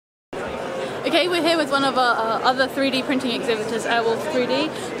Okay, we're here with one of our other 3D printing exhibitors, Airwolf 3D,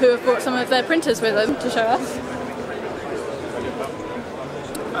 who have brought some of their printers with them to show us.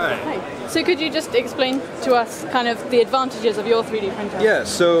 Hi. So could you just explain to us kind of the advantages of your 3D printer? Yeah,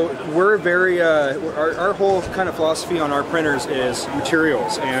 so we're very, our whole kind of philosophy on our printers is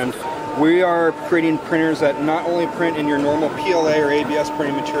materials, and we are creating printers that not only print in your normal PLA or ABS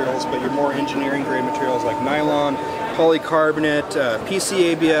printing materials, but your more engineering grade materials like nylon, polycarbonate,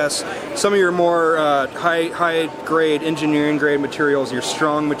 PC ABS, some of your more high grade engineering grade materials, your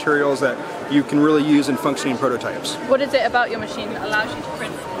strong materials that you can really use in functioning prototypes. What is it about your machine that allows you to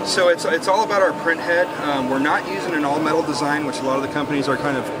print? So it's all about our print head. We're not using an all metal design, which a lot of the companies are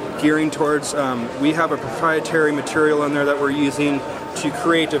kind of gearing towards. We have a proprietary material in there that we're using to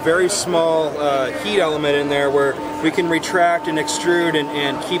create a very small heat element in there where we can retract and extrude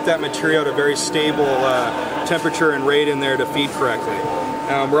and keep that material at a very stable temperature and rate in there to feed correctly.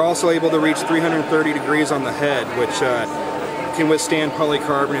 We're also able to reach 330 degrees on the head, which can withstand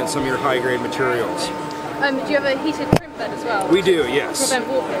polycarbonate and some of your high grade materials. Do you have a heated print bed as well? We do, yes. To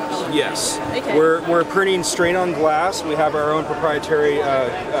prevent warpage? Yes. Okay. We're printing straight on glass. We have our own proprietary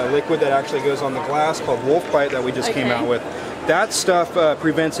liquid that actually goes on the glass called Wolf Bite that we just came out with. That stuff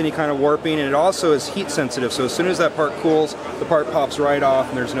prevents any kind of warping, and it also is heat sensitive, so as soon as that part cools, the part pops right off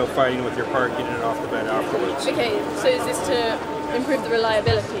and there's no fighting with your part getting it off the bed afterwards. Okay, so is this to improve the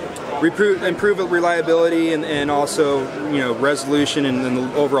reliability? Improve the reliability and also, you know, resolution and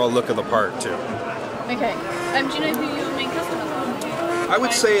the overall look of the part too. Okay. Do you know who your main customers are? I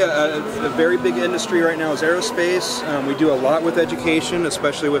would say a very big industry right now is aerospace. We do a lot with education,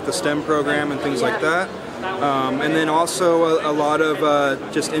 especially with the STEM program and things like that. And then also a lot of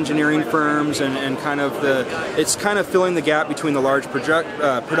just engineering firms and kind of it's kind of filling the gap between the large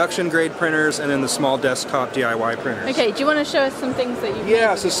production grade printers and then the small desktop DIY printers. Okay, do you want to show us some things that you've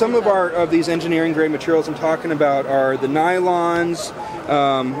made? So some of these engineering grade materials I'm talking about are the nylons,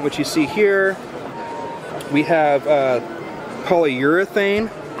 which you see here. We have polyurethane,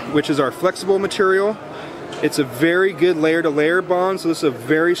 which is our flexible material. It's a very good layer-to-layer bond, so this is a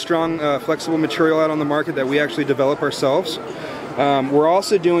very strong flexible material out on the market that we actually develop ourselves. We're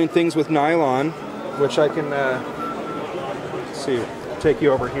also doing things with nylon, which I can take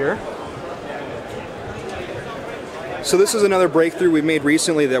you over here. So this is another breakthrough we made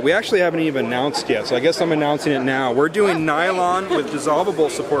recently that we actually haven't even announced yet, so I guess I'm announcing it now. We're doing nylon with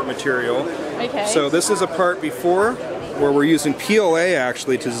dissolvable support material. Okay. So this is a part before, where we're using PLA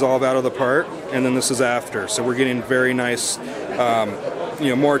actually to dissolve out of the part, and then this is after. So we're getting very nice, you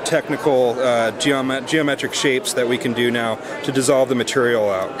know, more technical geometric shapes that we can do now to dissolve the material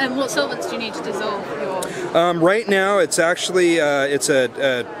out. And what solvents do you need to dissolve your? Right now, it's actually it's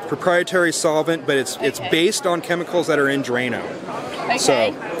a proprietary solvent, but it's based on chemicals that are in Drano. Okay.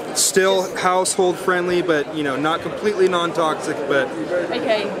 So it's still household friendly, but you know, not completely non-toxic. But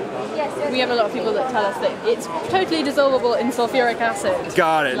okay. We have a lot of people that tell us that it's totally dissolvable in sulfuric acid.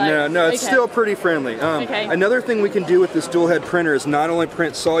 Got it. Like, no, it's still pretty friendly. Another thing we can do with this dual head printer is not only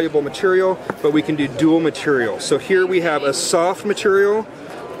print soluble material, but we can do dual material. So here we have a soft material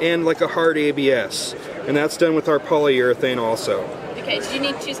and like a hard ABS, and that's done with our polyurethane also. Okay, so you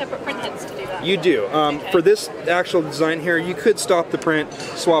need two separate print heads to do that? You do. For this actual design here, you could stop the print,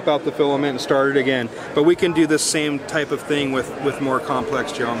 swap out the filament, and start it again. But we can do this same type of thing with more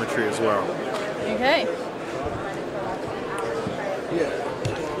complex geometry as well. Okay.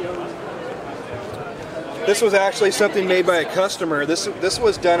 This was actually something made by a customer. This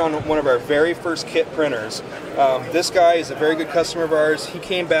was done on one of our very first kit printers. This guy is a very good customer of ours. He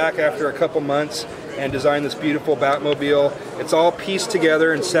came back after a couple months and designed this beautiful Batmobile. It's all pieced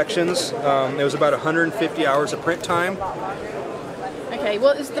together in sections. It was about 150 hours of print time. Okay,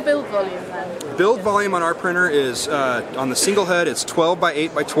 what is the build volume then? Build volume on our printer is, on the single head, it's 12 by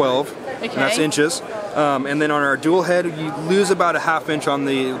 8 by 12, and that's inches. And then on our dual head, you lose about a ½ inch on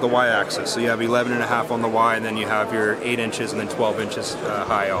the y-axis. So you have 11.5 on the y, and then you have your 8 inches and then 12 inches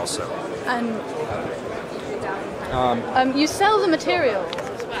high also. And you sell the materials?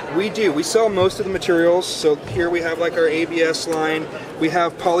 We do. We sell most of the materials. So here we have like our ABS line. We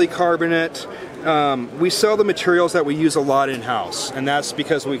have polycarbonate. We sell the materials that we use a lot in-house, and that's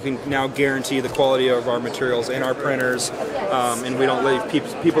because we can now guarantee the quality of our materials in our printers, and we don't leave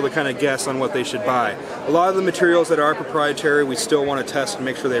people to kind of guess on what they should buy. A lot of the materials that are proprietary, we still want to test and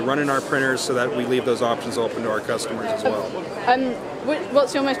make sure they run in our printers so that we leave those options open to our customers as well.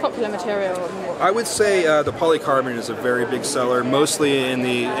 What's your most popular material? I would say the polycarbonate is a very big seller, mostly in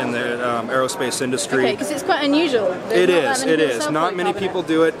the aerospace industry. Okay, because it's quite unusual. It is. Not many people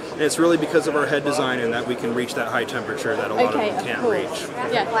do it, and it's really because of our head design and that we can reach that high temperature that a lot of them can't reach.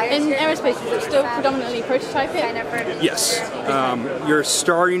 Yeah. In aerospace, is it still predominantly prototyping? Yes. You're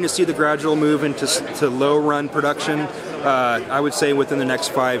starting to see the gradual move into low-run production. I would say within the next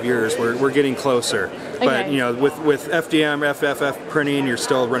 5 years, we're getting closer. Okay. But you know, with FDM, FFF printing, you're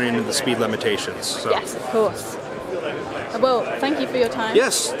still running into the speed limitations. So. Yes, of course. Well, thank you for your time.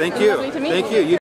 Yes, thank you. Lovely to meet Thank you. you.